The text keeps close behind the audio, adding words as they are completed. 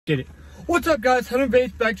Get it. What's up, guys? Hunter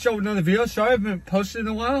Vape back show with another video. Sorry I haven't been posted in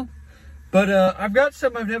a while, but I've got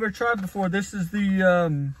something I've never tried before. This is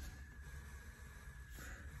the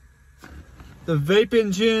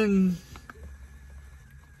vapengin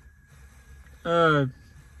so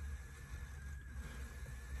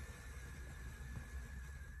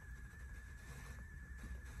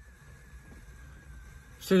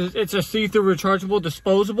it's a see-through rechargeable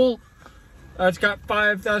disposable. It's got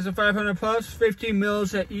 5,500 puffs, 15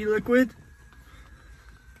 mils at e-liquid,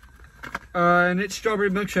 and it's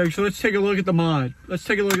strawberry milkshake. So let's take a look at the mod. Let's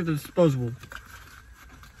take a look at the disposable.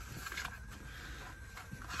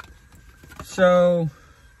 So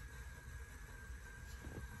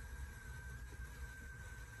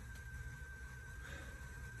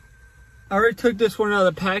I already took this one out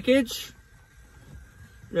of the package.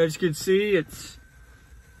 As you can see, it's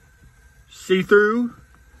see-through.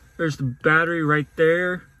 There's the battery right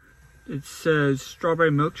there. It says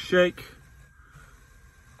strawberry milkshake.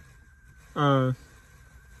 It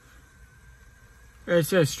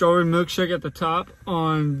says strawberry milkshake at the top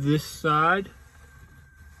on this side.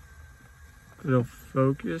 It'll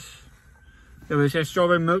focus. Yeah, but it says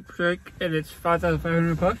strawberry milkshake and it's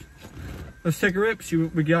 5,500 puffs. Let's take a rip, see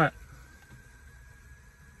what we got.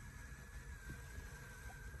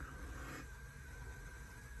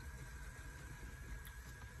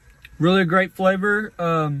 Really great flavor.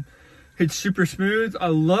 It's super smooth. I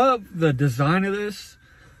love the design of this.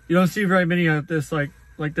 You don't see very many of this like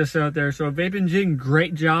this out there. So vapengin,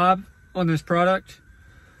 great job on this product.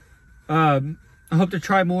 I hope to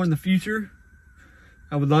try more in the future.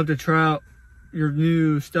 I would love to try out your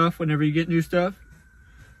new stuff whenever you get new stuff.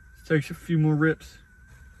 Let's take a few more rips.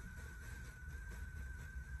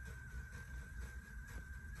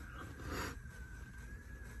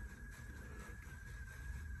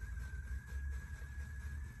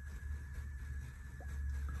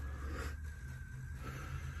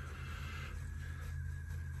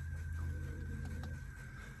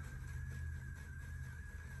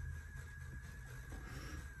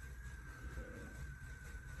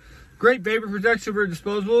 Great vapor protection for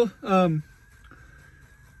disposable.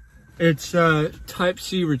 It's Type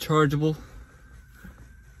C rechargeable.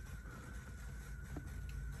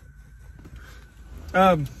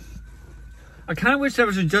 I kind of wish there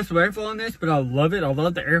was adjustable airflow on this, but I love it. I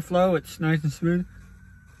love the airflow. It's nice and smooth.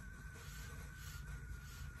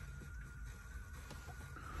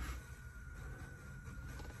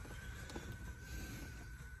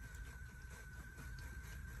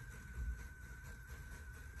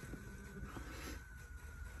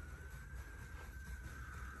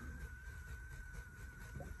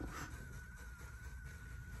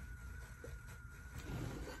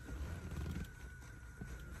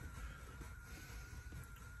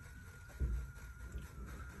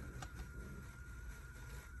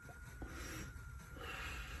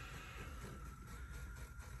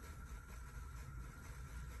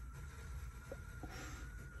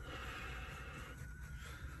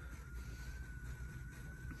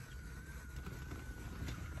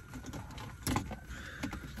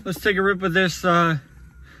 Let's take a rip with this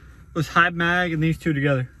Hype Mag and these two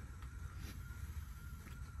together.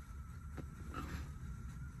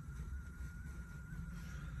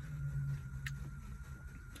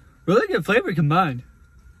 Really good flavor combined.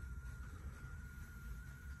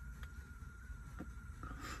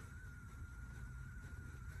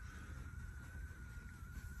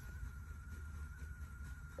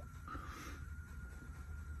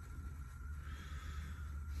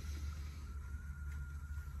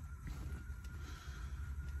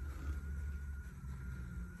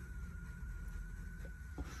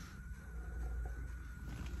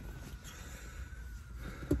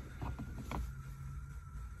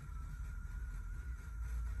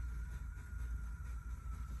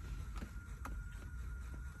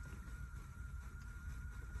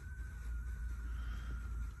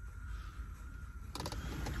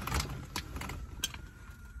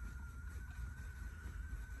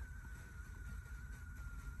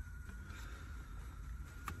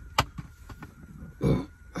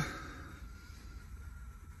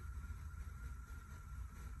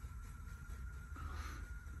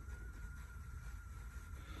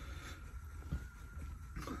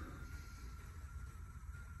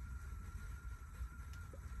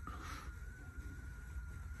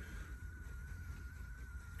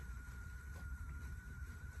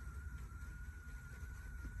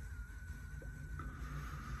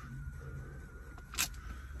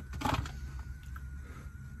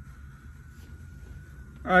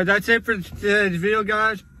 Alright, that's it for today's video,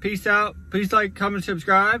 guys. Peace out. Please like, comment,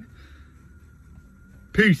 subscribe.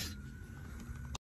 Peace.